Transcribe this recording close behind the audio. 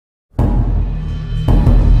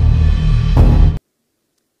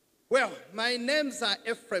Well, my names are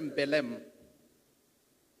Ephraim Belemu,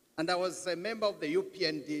 and I was a member of the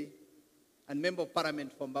UPND and member of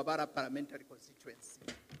parliament for Mbabala parliamentary constituency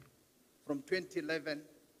from 2011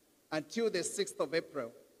 until the 6th of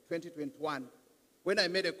April, 2021, when I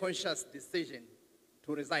made a conscious decision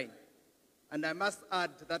to resign. And I must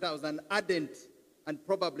add that I was an ardent and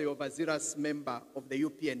probably overzealous member of the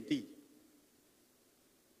UPND.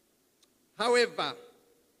 However,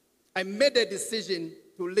 I made a decision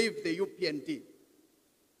to leave the UPND,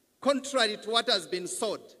 contrary to what has been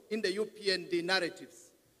sold in the UPND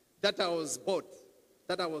narratives that I was bought,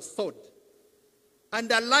 that I was sold.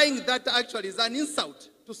 Underlying that actually is an insult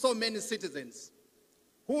to so many citizens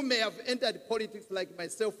who may have entered politics like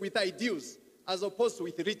myself with ideals as opposed to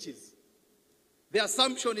with riches. The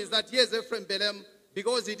assumption is that, yes, Ephraim Belemu,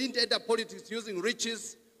 because he didn't enter politics using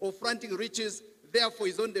riches or fronting riches, therefore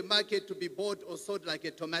he's on the market to be bought or sold like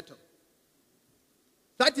a tomato.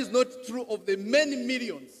 That is not true of the many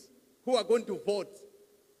millions who are going to vote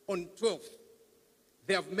on 12th.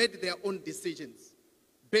 They have made their own decisions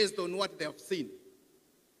based on what they have seen.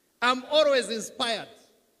 I'm always inspired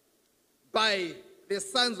by the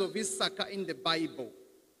sons of Issachar in the Bible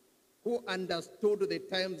who understood the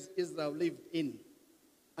times Israel lived in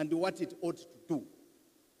and what it ought to do.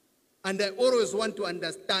 And I always want to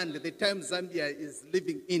understand the times Zambia is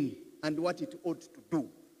living in and what it ought to do.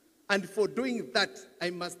 And for doing that,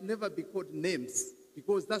 I must never be called names,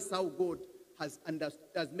 because that's how God has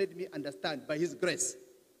made me understand by his grace.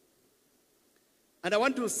 And I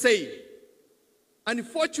want to say,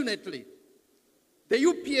 unfortunately, the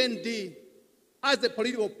UPND as a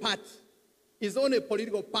political party is only a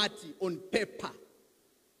political party on paper.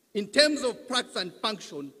 In terms of practice and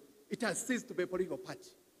function, it has ceased to be a political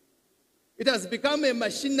party. It has become a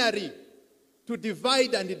machinery to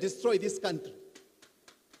divide and destroy this country.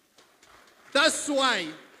 That's why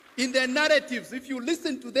in their narratives, if you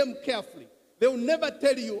listen to them carefully, they will never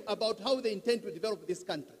tell you about how they intend to develop this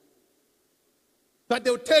country. But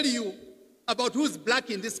they'll tell you about who's black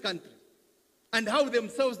in this country and how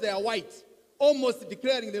themselves they are white, almost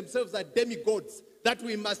declaring themselves as demigods, that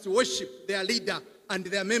we must worship their leader and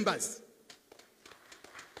their members.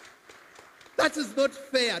 That is not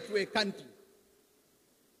fair to a country.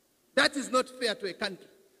 That is not fair to a country.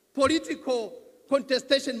 Political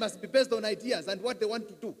contestation must be based on ideas and what they want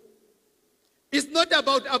to do. It's not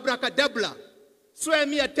about abracadabra. Swear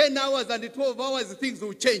me at 10 hours and 12 hours, things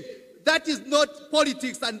will change. That is not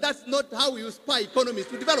politics, and that's not how you inspire economies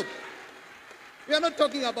to develop. We are not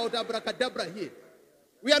talking about abracadabra here.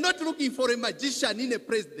 We are not looking for a magician in a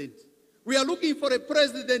president. We are looking for a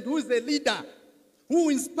president who is a leader, who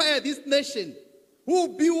inspires this nation,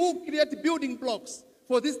 who create building blocks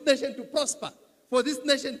for this nation to prosper, for this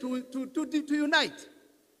nation to unite,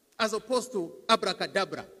 as opposed to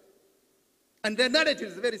abracadabra. And the narrative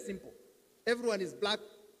is very simple. Everyone is black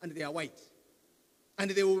and they are white.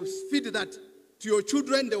 And they will feed that to your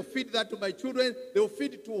children, they will feed that to my children, they will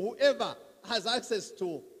feed it to whoever has access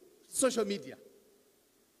to social media.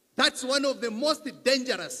 That's one of the most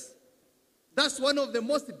dangerous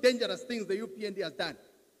things the UPND has done.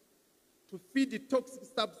 To feed the toxic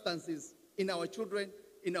substances in our children,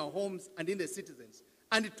 in our homes, and in the citizens.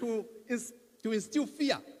 And to instill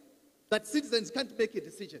fear that citizens can't make a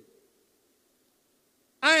decision.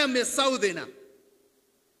 I am a Southerner,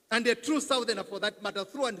 and a true Southerner for that matter,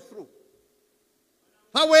 through and through.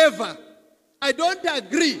 However, I don't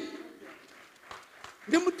agree.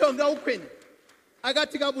 Ndimutonga ukweni.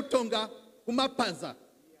 Agatika butonga kumapanza.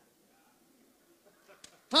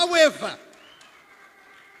 However,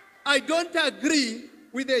 I don't agree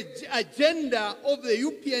with the agenda of the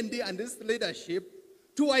UPND and its leadership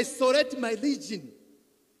to isolate my region,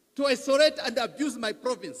 to isolate and abuse my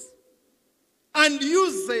province, and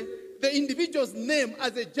use the individual's name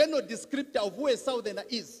as a general descriptor of who a Southerner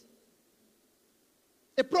is.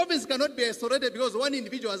 A province cannot be isolated because one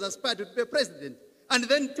individual has aspired to be president and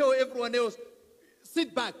then tell everyone else,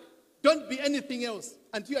 sit back, don't be anything else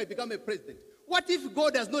until I become a president. What if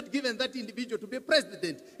God has not given that individual to be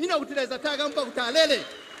president?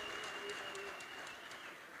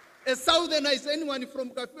 A Southerner is anyone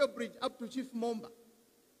from Kafue Bridge up to Chief Momba.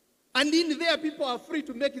 And in there, people are free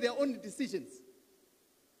to make their own decisions.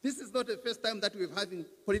 This is not the first time that we've had in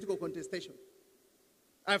political contestation.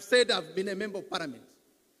 I've said I've been a member of parliament.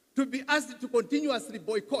 To be asked to continuously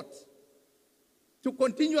boycott, to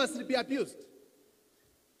continuously be abused.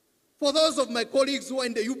 For those of my colleagues who are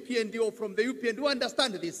in the UPND or from the UPND who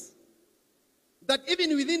understand this, that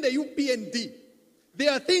even within the UPND,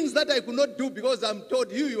 there are things that I could not do because I'm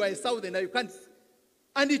told you are a Southerner, you can't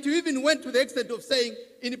And it even went to the extent of saying,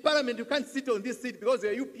 in Parliament, you can't sit on this seat because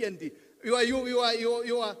you're UPND. You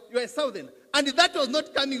are a Southern. And that was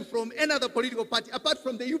not coming from any other political party, apart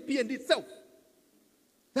from the UPND itself.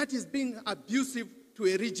 That is being abusive to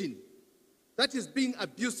a region. That is being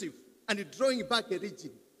abusive and drawing back a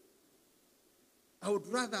region. I would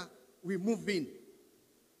rather we move in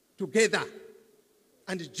together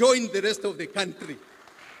and join the rest of the country.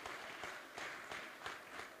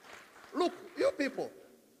 Look, you people,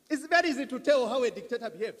 it's very easy to tell how a dictator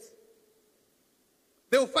behaves.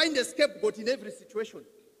 They'll find a scapegoat in every situation.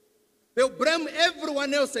 They'll blame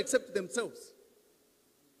everyone else except themselves.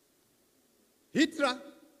 Hitler,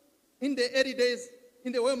 in the early days,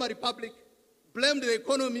 in the Weimar Republic, blamed the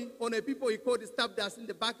economy on the people he called stabbed us in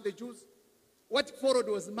the back, the Jews. What followed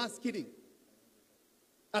was mass killing.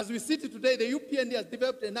 As we see today, the UPND has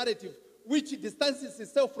developed a narrative which distances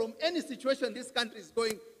itself from any situation this country is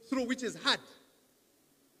going through, which is hard.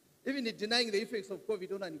 Even in denying the effects of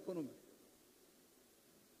COVID on an economy.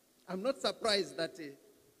 I'm not surprised that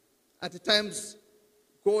at times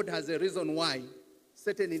God has a reason why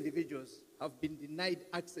certain individuals have been denied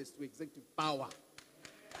access to executive power.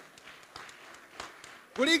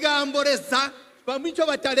 Kuligamboreza pamwicho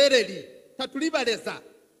batalereri tatulibaleza.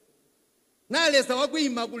 Naleza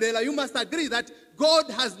wakuimagulela, you must agree that God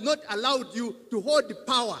has not allowed you to hold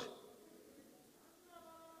power.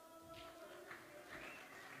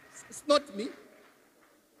 It's not me.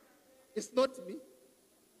 It's not me.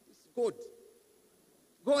 It's God.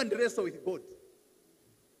 Go and wrestle with God.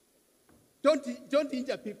 Don't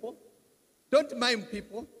injure people. Don't maim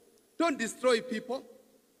people. Don't destroy people.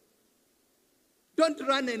 Don't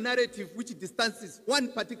run a narrative which distances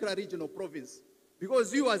one particular region or province.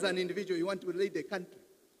 Because you as an individual, you want to lead the country.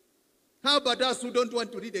 How about us who don't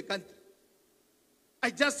want to lead the country?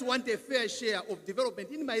 I just want a fair share of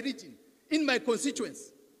development in my region, in my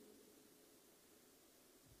constituents.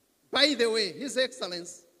 By the way, His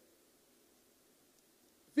Excellency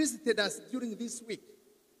visited us during this week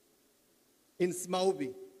in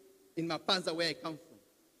Smaubi, in Mapanza, where I come from.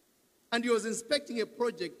 And he was inspecting a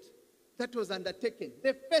project that was undertaken,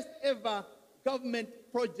 the first ever government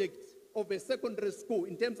project of a secondary school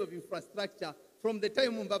in terms of infrastructure from the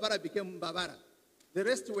time Mbabala became Mbabala. The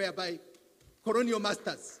rest were by colonial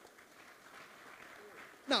masters.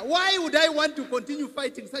 Now, why would I want to continue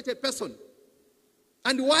fighting such a person?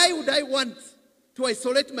 And why would I want to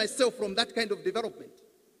isolate myself from that kind of development?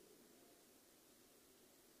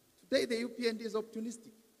 Today, the UPND is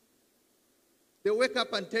opportunistic. They wake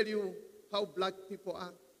up and tell you how black people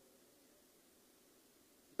are,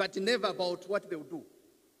 but never about what they'll do.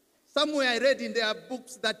 Somewhere I read in their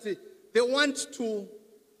books that they want to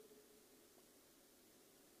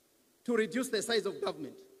reduce the size of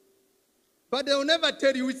government. But they'll never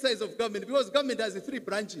tell you which size of government, because government has 3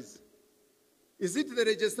 branches. Is it the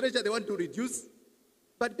legislature they want to reduce?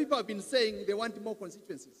 But people have been saying they want more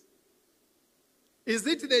constituencies. Is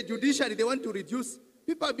it the judiciary they want to reduce?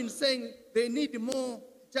 People have been saying they need more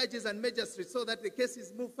judges and magistrates so that the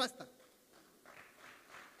cases move faster.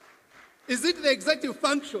 Is it the executive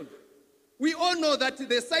function? We all know that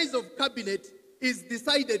the size of cabinet is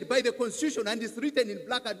decided by the constitution and is written in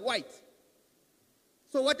black and white.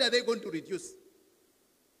 So what are they going to reduce?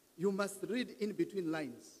 You must read in between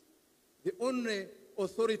lines. The only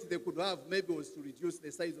authority they could have maybe was to reduce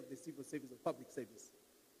the size of the civil service or public service.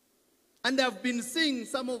 And I've been seeing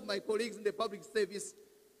some of my colleagues in the public service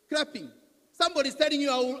clapping. Somebody's telling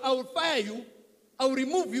you, I will fire you, I will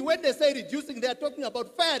remove you. When they say reducing, they are talking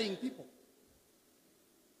about firing people.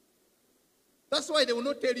 That's why they will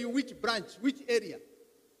not tell you which branch, which area.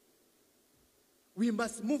 We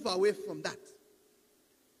must move away from that.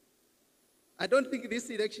 I don't think this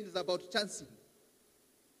election is about chancing.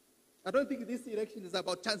 I don't think this election is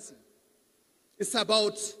about chancing. It's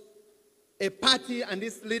about a party and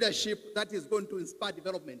its leadership that is going to inspire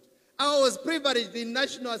development. I was privileged in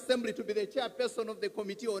National Assembly to be the chairperson of the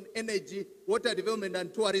Committee on Energy, Water Development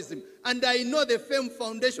and Tourism. And I know the firm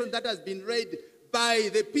foundation that has been laid by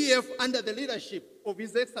the PF under the leadership of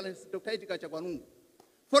His Excellency Dr. Edgar Chagwanungu.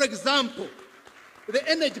 For example, the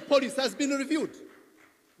energy policy has been reviewed.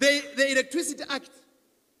 The Electricity Act,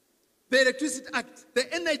 the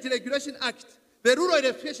Energy Regulation Act, the Rural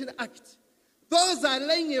Electrification Act, those are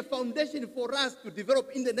laying a foundation for us to develop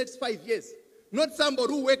in the next 5 years. Not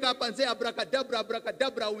somebody who wake up and say, abracadabra,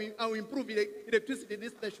 abracadabra, I will improve electricity in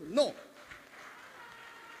this nation. No.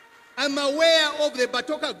 I'm aware of the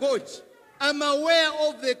Batoka Gorge. I'm aware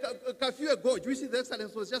of the Kafue Gorge, which His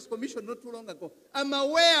Excellency was just commissioned not too long ago. I'm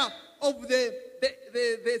aware of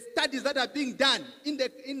the studies that are being done in the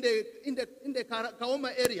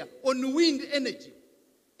Kaoma area on wind energy.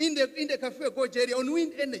 in the Kafue Gorge area on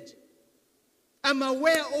wind energy. I'm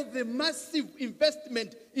aware of the massive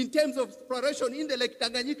investment in terms of exploration in the Lake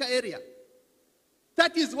Tanganyika area.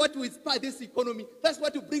 That is what will inspire this economy. That's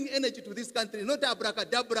what will bring energy to this country. Not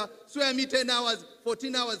abracadabra, swear me 10 hours,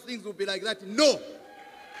 14 hours, things will be like that. No.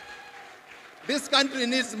 This country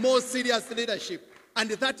needs more serious leadership. And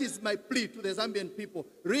that is my plea to the Zambian people.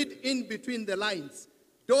 Read in between the lines.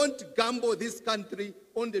 Don't gamble this country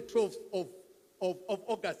on the 12th of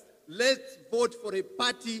August. Let's vote for a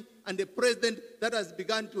party and a president that has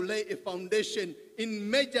begun to lay a foundation in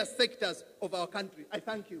major sectors of our country. I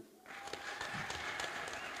thank you.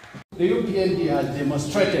 The UPND has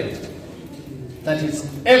demonstrated that it's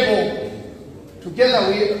able, together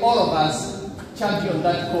with all of us, champion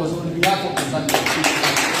that cause on behalf of the Zambian people.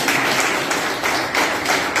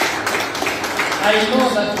 I know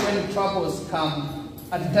that when troubles come,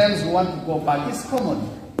 at times we want to go back. It's common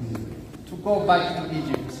to go back to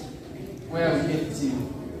Egypt, where we ate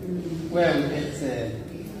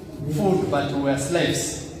food but we were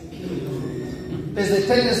slaves. There's a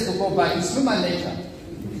tendency to go back. It's human nature.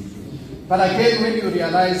 But again, when you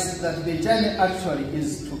realize that the journey actually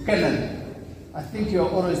is to Canaan, I think you're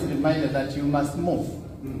always reminded that you must move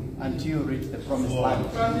until you reach the promised land.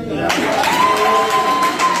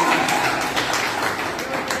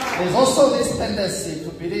 There's also this tendency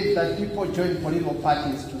to believe that people join political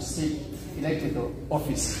parties to seek elected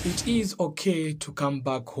office. It is okay to come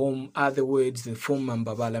back home are the words the former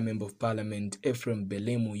Mbabala Member of Parliament Ephraim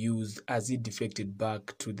Belemu used as he defected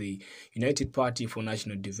back to the United Party for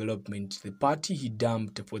National Development, the party he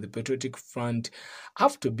dumped for the Patriotic Front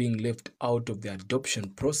after being left out of the adoption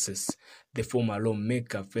process. The former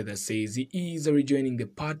lawmaker further says he is rejoining the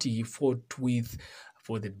party he fought with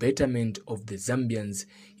for the betterment of the Zambians.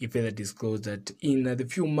 He further disclosed that in the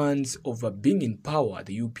few months of being in power,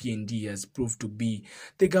 the UPND has proved to be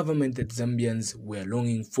the government that Zambians were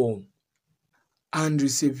longing for. And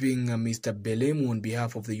receiving Mr. Belemu on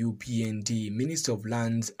behalf of the UPND, Minister of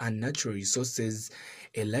Lands and Natural Resources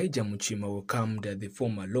Elijah Muchima welcomed the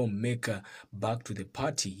former lawmaker back to the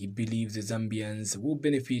party. He believes the Zambians will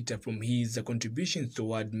benefit from his contributions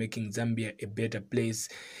toward making Zambia a better place.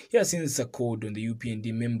 He has since called on the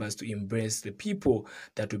UPND members to embrace the people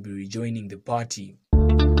that will be rejoining the party.